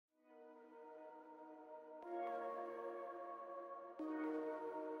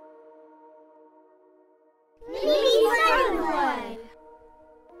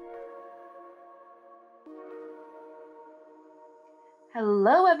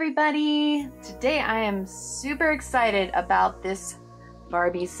everybody! Today I am super excited about this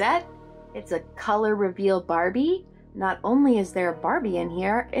Barbie set. It's a color reveal Barbie. Not only is there a Barbie in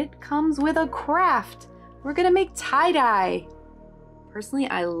here, it comes with a craft. We're gonna make tie-dye. Personally,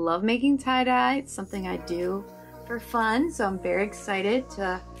 I love making tie-dye. It's something I do for fun, so I'm very excited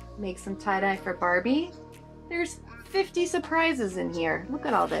to make some tie-dye for Barbie. There's 50 surprises in here. Look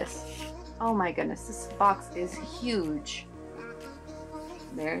at all this. Oh my goodness, this box is huge.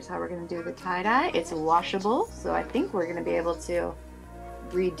 There's how we're gonna do the tie-dye. It's washable, so I think we're gonna be able to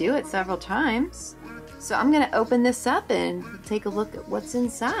redo it several times. So I'm gonna open this up and take a look at what's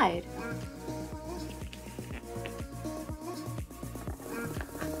inside.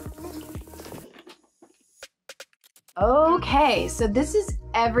 Okay, so this is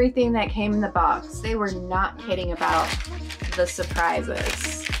everything that came in the box. They were not kidding about the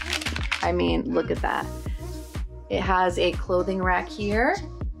surprises. I mean, look at that. It has a clothing rack here.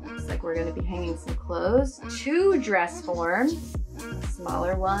 Looks like we're gonna be hanging some clothes. 2 dress forms, a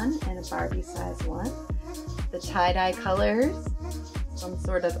smaller one and a Barbie size one. The tie-dye colors, some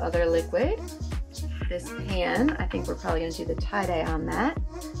sort of other liquid. This pan, I think we're probably gonna do the tie-dye on that.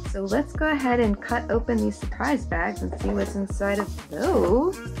 So let's go ahead and cut open these surprise bags and see what's inside of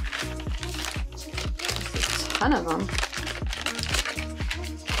those. There's a ton of them.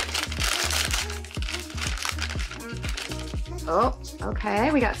 Oh, okay,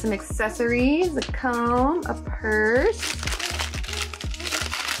 we got some accessories, a comb, a purse.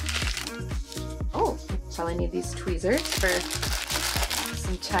 Oh, we probably need these tweezers for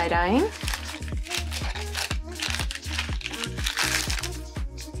some tie-dyeing.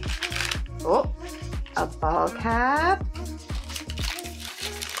 Oh, a ball cap,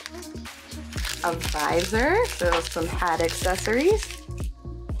 a visor, so some hat accessories.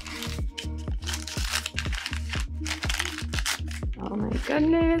 Oh my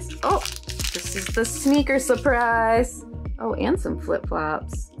goodness. Oh, this is the sneaker surprise. Oh, and some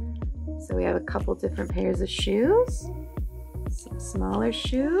flip-flops. So we have a couple different pairs of shoes, some smaller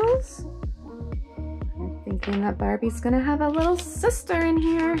shoes. I'm thinking that Barbie's gonna have a little sister in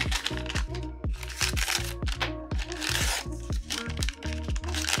here.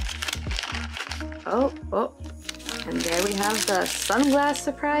 Oh, and there we have the sunglass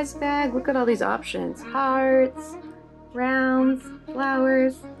surprise bag. Look at all these options. Hearts, rounds,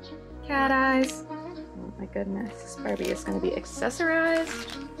 flowers, cat eyes. Oh my goodness, this Barbie is going to be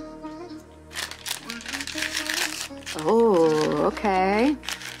accessorized. Oh, okay.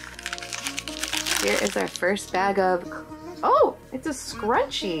 Here is our first bag of, oh, it's a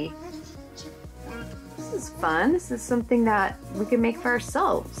scrunchie. This is fun. This is something that we can make for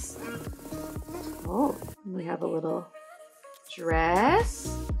ourselves. Oh, we have a little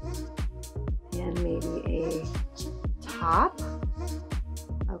dress and maybe a top.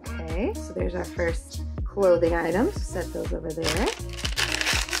 Okay, so there's our first clothing items. Set those over there.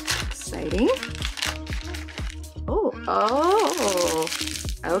 Exciting. Oh,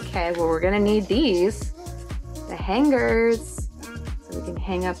 okay, well, we're gonna need these, the hangers, so we can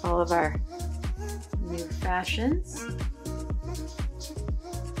hang up all of our new fashions.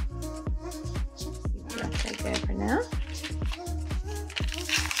 Right there for now.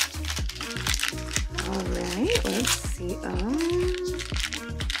 All right, let's see.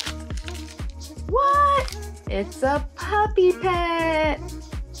 What? It's a puppy pet.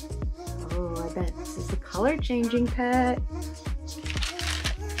 Oh, I bet this is a color changing pet.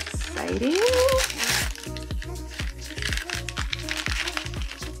 Exciting.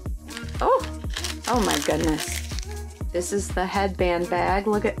 Oh my goodness. This is the headband bag.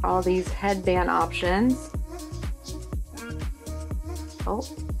 Look at all these headband options. Oh,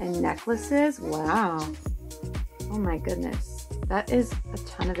 and necklaces. Wow. Oh my goodness. That is a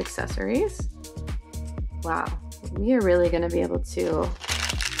ton of accessories. Wow. We are really going to be able to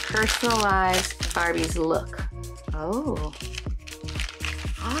personalize Barbie's look. Oh.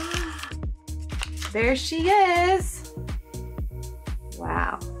 Ah, there she is.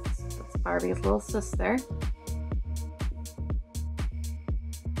 Wow. That's Barbie's little sister.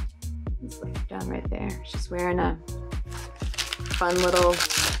 Down right there. She's wearing a fun little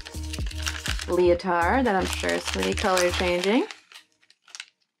leotard that I'm sure is going to be color changing.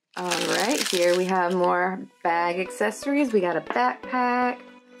 All right, here we have more bag accessories. We got a backpack.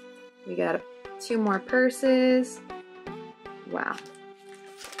 We got 2 more purses. Wow.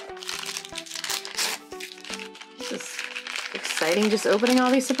 This is exciting, just opening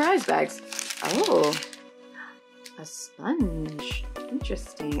all these surprise bags. Oh, a sponge.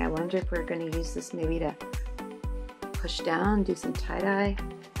 Interesting. I wonder if we're going to use this maybe to push down, do some tie-dye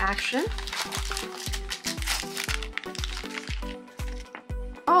action.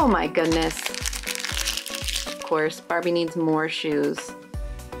 Oh my goodness. Of course, Barbie needs more shoes.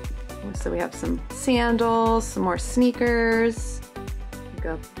 So we have some sandals, some more sneakers, we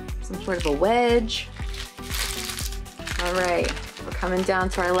got some sort of a wedge. All right, we're coming down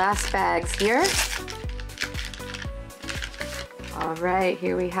to our last bags here. All right,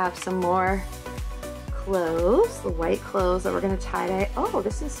 here we have some more clothes, the white clothes that we're gonna tie-dye. Oh,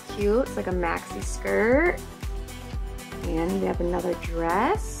 this is cute. It's like a maxi skirt. And we have another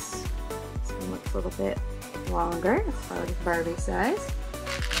dress. This one looks a little bit longer as far as Barbie size.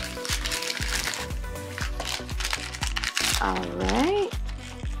 All right.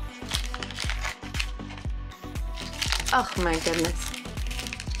 Oh my goodness.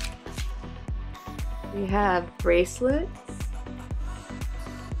 We have bracelets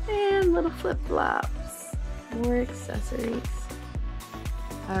and little flip-flops. More accessories.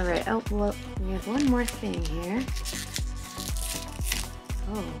 All right, oh, well, we have one more thing here.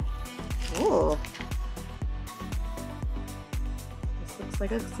 Oh. This looks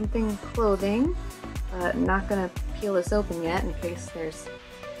like something clothing, but I'm not gonna peel this open yet in case there's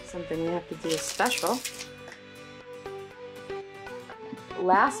something we have to do special.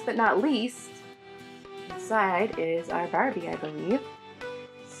 Last but not least, inside is our Barbie, I believe.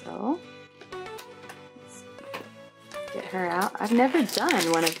 So, let's get her out. I've never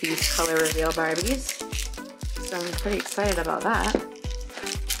done one of these color reveal Barbies, so I'm pretty excited about that.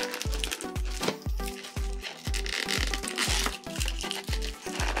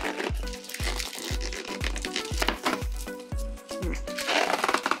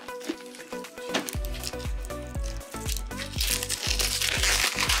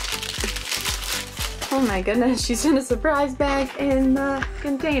 Oh my goodness, she's in a surprise bag in the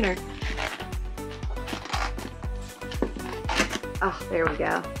container. Oh, there we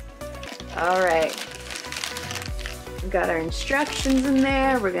go. All right. We've got our instructions in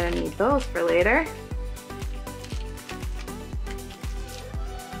there. We're gonna need those for later.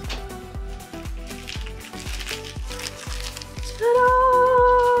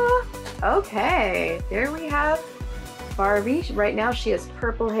 Ta-da! Okay, there we have Barbie. Right now she has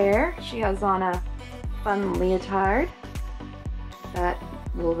purple hair. She has on a fun leotard that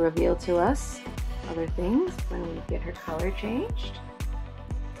will reveal to us other things when we get her color changed.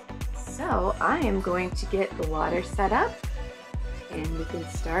 So I am going to get the water set up and we can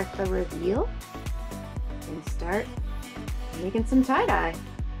start the reveal and start making some tie-dye.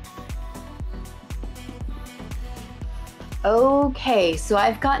 Okay, so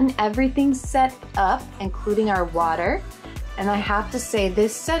I've gotten everything set up, including our water. And I have to say,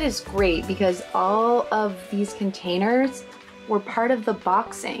 this set is great because all of these containers were part of the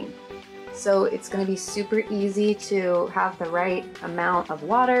boxing. So it's going to be super easy to have the right amount of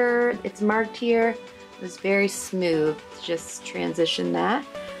water. It's marked here. It was very smooth to just transition that.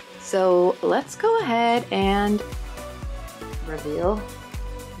 So let's go ahead and reveal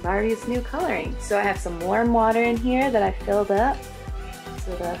Barbie's new coloring. So I have some warm water in here that I filled up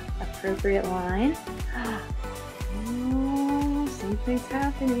to the appropriate line. Something's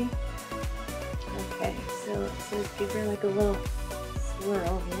happening. Okay, so it says give her like a little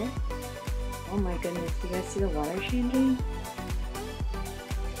swirl here. Oh my goodness, do you guys see the water changing?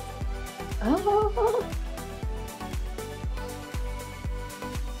 Oh!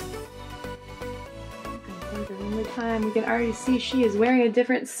 I'm gonna one more time. We can already see she is wearing a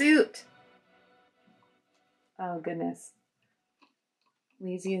different suit. Oh goodness.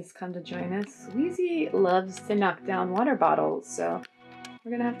 Weezy has come to join us. Weezy loves to knock down water bottles, so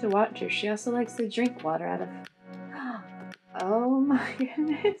we're gonna have to watch her. She also likes to drink water out of... Oh my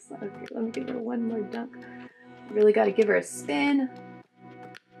goodness. Okay, let me give her one more dunk. Really gotta give her a spin.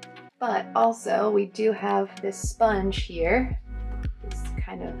 But also, we do have this sponge here. Just to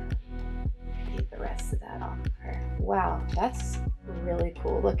kind of get the rest of that off of her. Wow, that's really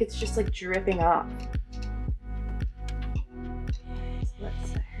cool. Look, it's just like dripping off.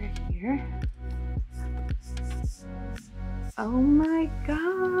 Let's set her here. Oh my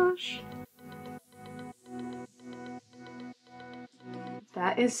gosh.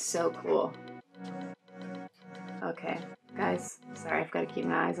 That is so cool. Okay, guys, sorry, I've got to keep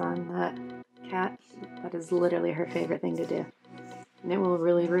my eyes on that cat. That is literally her favorite thing to do. And it will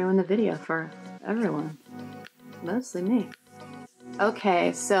really ruin the video for everyone. Mostly me.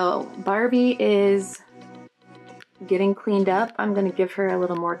 Okay, so Barbie is getting cleaned up. I'm gonna give her a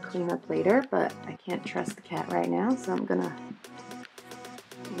little more cleanup later, but I can't trust the cat right now, so I'm gonna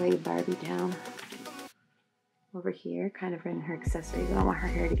lay Barbie down over here, kind of in her accessories. I don't want her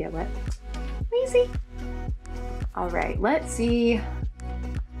hair to get wet. Easy. All right, let's see.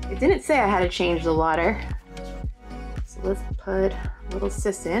 It didn't say I had to change the water, so let's put little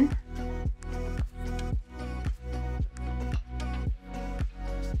sis in.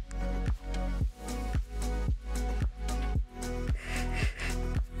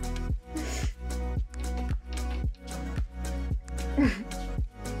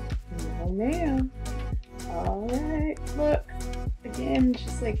 No ma'am. All right, look. Again,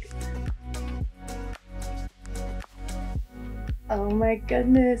 just like, oh my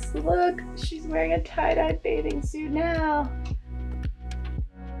goodness, look, she's wearing a tie-dye bathing suit now.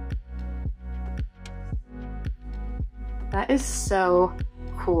 That is so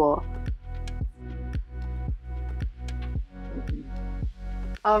cool.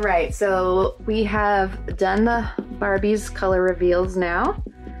 All right, so we have done the Barbie's color reveals now.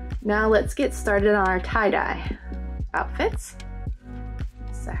 Now let's get started on our tie-dye outfits.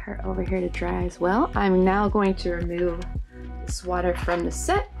 Set her over here to dry as well. I'm now going to remove this water from the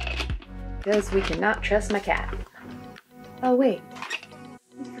set because we cannot trust my cat. Oh wait,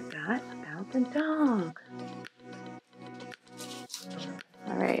 we forgot about the dog.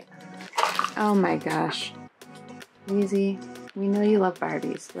 All right. Oh my gosh. Easy. We know you love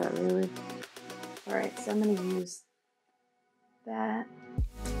Barbies, but really. All right, so I'm gonna use that.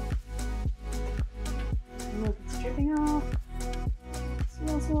 Look, it's dripping off.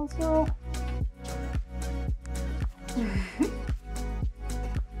 Swirl, swirl, swirl.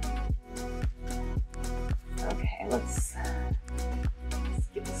 Okay, let's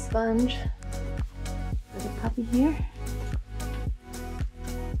get the sponge for the puppy here.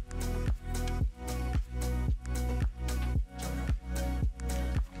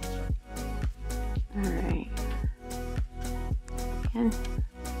 Alright. And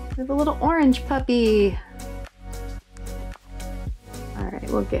we have a little orange puppy. Alright,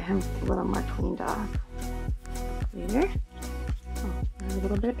 we'll get him a little more cleaned off later. Oh, I have a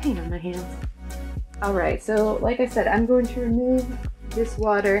little bit of paint on my hands. Alright, so like I said, I'm going to remove this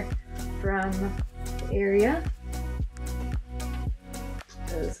water from the area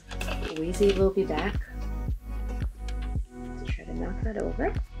because Wheezy will be back to try to knock that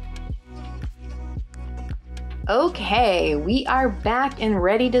over. Okay, we are back and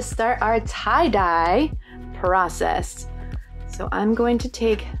ready to start our tie-dye process. So I'm going to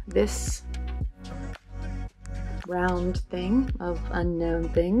take this round thing of unknown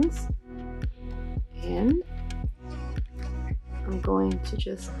things and I'm going to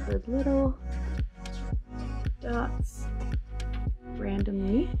just put little dots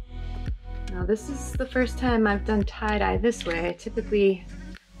randomly. Now this is the first time I've done tie-dye this way. Typically,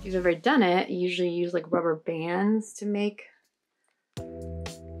 if you've ever done it, you usually use like rubber bands to make,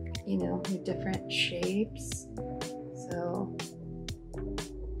 you know, different shapes. So,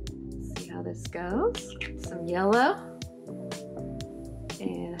 let's see how this goes. Some yellow,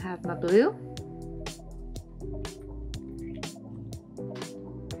 and I have my blue.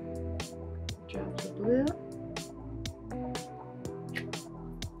 Drop the blue.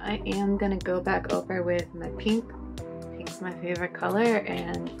 I am gonna go back over with my pink. Pink's my favorite color,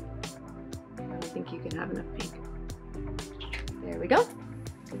 and I don't think you can have enough pink. There we go.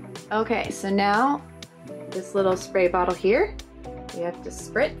 Okay, so now this little spray bottle here, we have to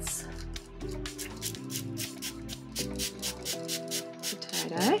spritz the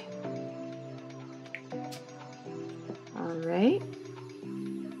tie-dye. All right,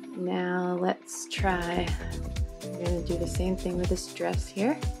 now let's try, we're gonna do the same thing with this dress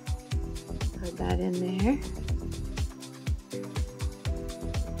here. Put that in there.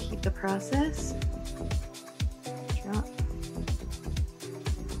 Keep the process. Drop.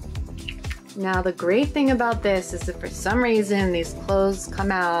 Now the great thing about this is if for some reason these clothes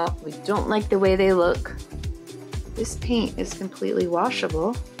come out, we don't like the way they look, this paint is completely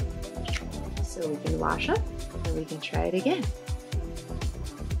washable. So we can wash them and we can try it again.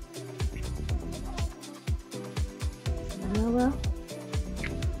 Yellow.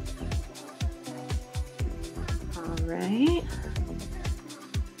 All right.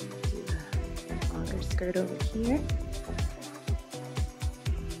 Do a longer skirt over here.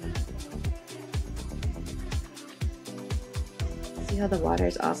 See how the water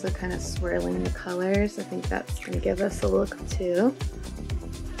is also kind of swirling the colors? I think that's going to give us a look too.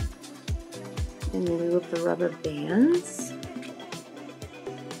 In lieu of the rubber bands.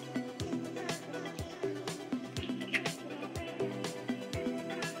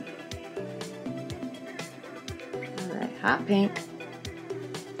 Alright, hot pink.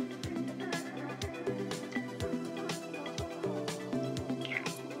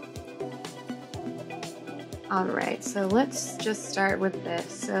 Alright, so let's just start with this.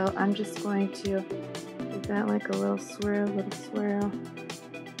 So I'm just going to give that like a little swirl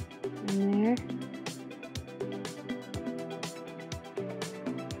in there.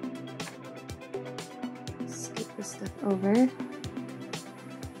 this stuff over. And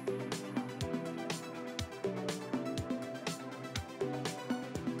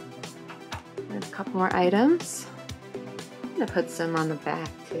a couple more items. I'm gonna put some on the back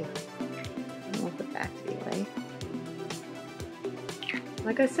too. I don't want the back to be light.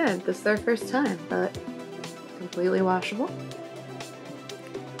 Like I said, this is our first time, but completely washable.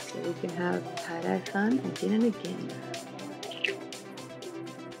 So we can have tie-dye fun again and again.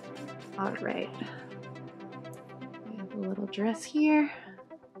 All right. We have a little dress here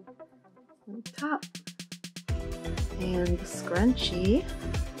on top. And the scrunchie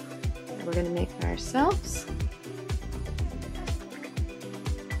that we're gonna make for ourselves.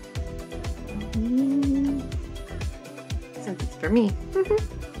 Since it's for me.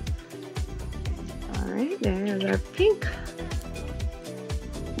 All right, there's our pink.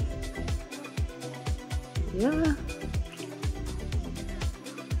 Yeah.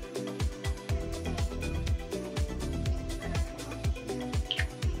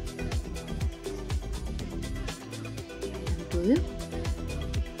 And blue.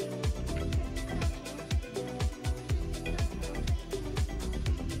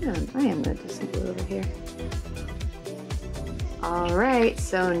 And I am going to do some blue over here. All right,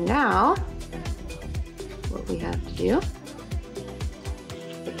 so now what we have to do,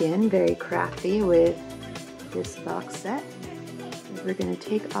 again, very crafty with this box set, is we're going to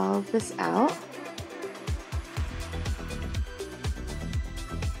take all of this out.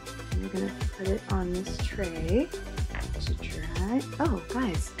 And we're going to put it on this tray to dry. Oh,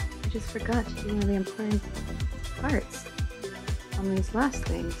 guys, I just forgot to do one of the important parts on these last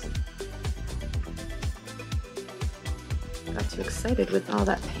things. Got too excited with all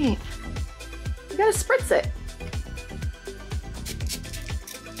that paint. We gotta spritz it.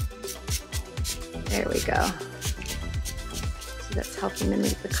 There we go. So that's helping to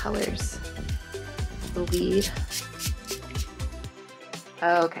make the colors bleed.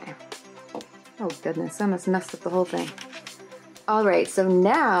 Okay. Oh goodness, I almost messed up the whole thing. All right, so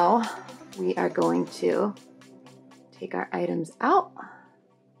now we are going to take our items out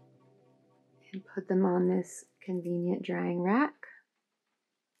and put them on this convenient drying rack.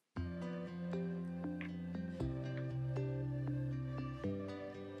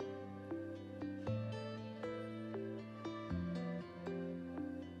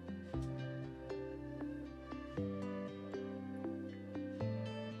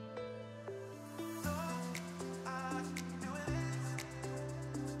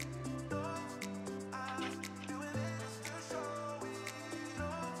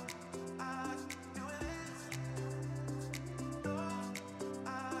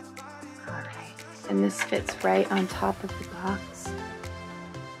 And this fits right on top of the box,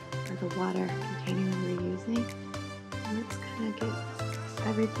 or the water container we were using. And let's kind of get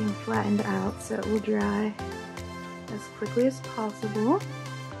everything flattened out so it will dry as quickly as possible.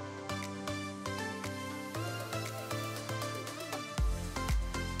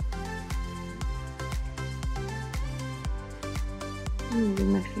 I'm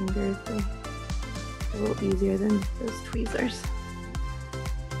using my fingers, they're a little easier than those tweezers.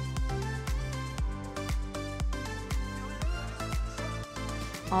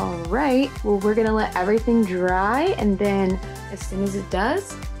 All right, well, we're gonna let everything dry, and then as soon as it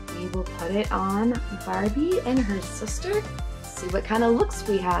does, we will put it on Barbie and her sister. See what kind of looks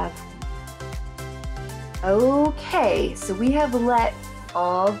we have. Okay, so we have let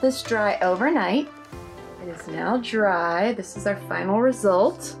all of this dry overnight. It is now dry. This is our final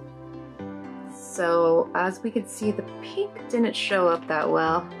result. So as we could see, the pink didn't show up that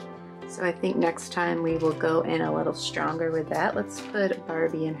well. So I think next time we will go in a little stronger with that. Let's put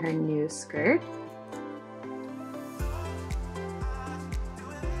Barbie in her new skirt.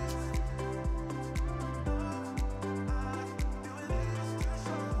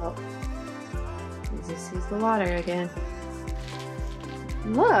 Oh, Jesus sees the water again.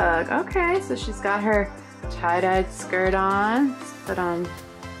 Look, okay, so she's got her tie-dyed skirt on. Let's put on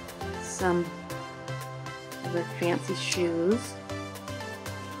some of her fancy shoes.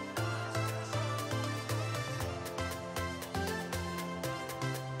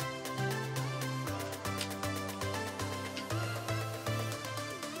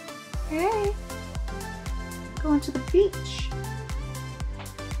 Okay, going to the beach.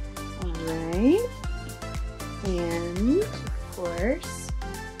 All right, and of course,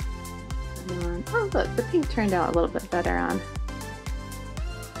 oh look, the pink turned out a little bit better on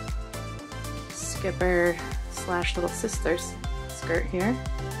Skipper slash little sister's skirt here.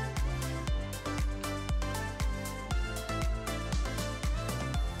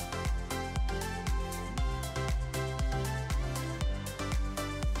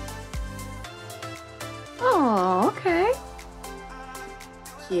 Oh,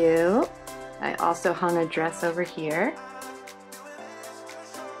 cute. I also hung a dress over here.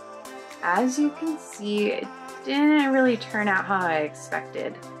 As you can see, it didn't really turn out how I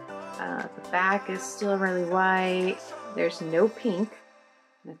expected. The back is still really white. There's no pink.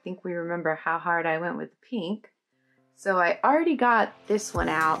 I think we remember how hard I went with pink. So I already got this one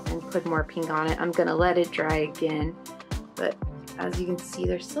out and put more pink on it. I'm gonna let it dry again. But as you can see,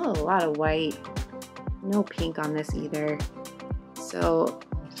 there's still a lot of white. No pink on this either. So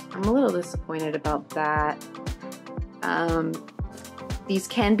I'm a little disappointed about that. These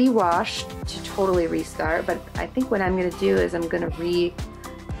can be washed to totally restart, but I think what I'm gonna do is I'm gonna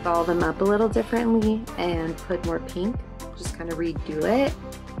ball them up a little differently and put more pink, just kind of redo it.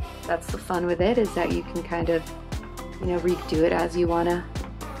 That's the fun with it, is that you can kind of, you know, redo it as you wanna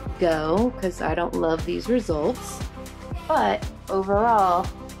go, because I don't love these results. But overall,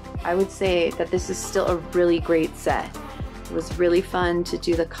 I would say that this is still a really great set. It was really fun to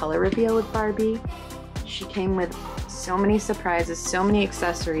do the color reveal with Barbie. She came with so many surprises, so many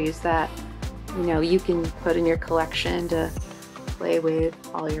accessories that, you know, you can put in your collection to play with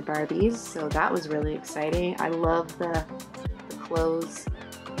all your Barbies. So that was really exciting. I love the clothes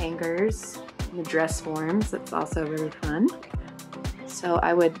hangers, the dress forms. That's also really fun. So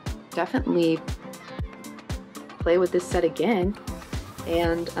I would definitely play with this set again,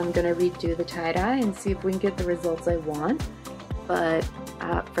 and I'm gonna redo the tie-dye and see if we can get the results I want. But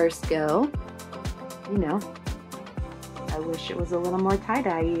at first go, you know, I wish it was a little more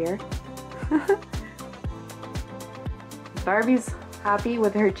tie-dye here. Barbie's happy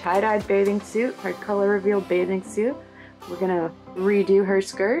with her tie-dyed bathing suit, her color reveal bathing suit. We're gonna redo her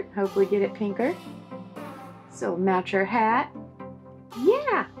skirt, hopefully get it pinker. So match her hat.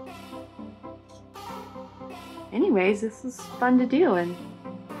 Yeah! Anyways, this was fun to do, and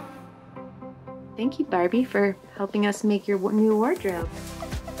thank you, Barbie, for helping us make your new wardrobe.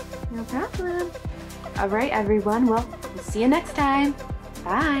 No problem. All right, everyone. Well, we'll see you next time.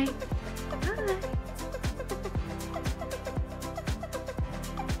 Bye.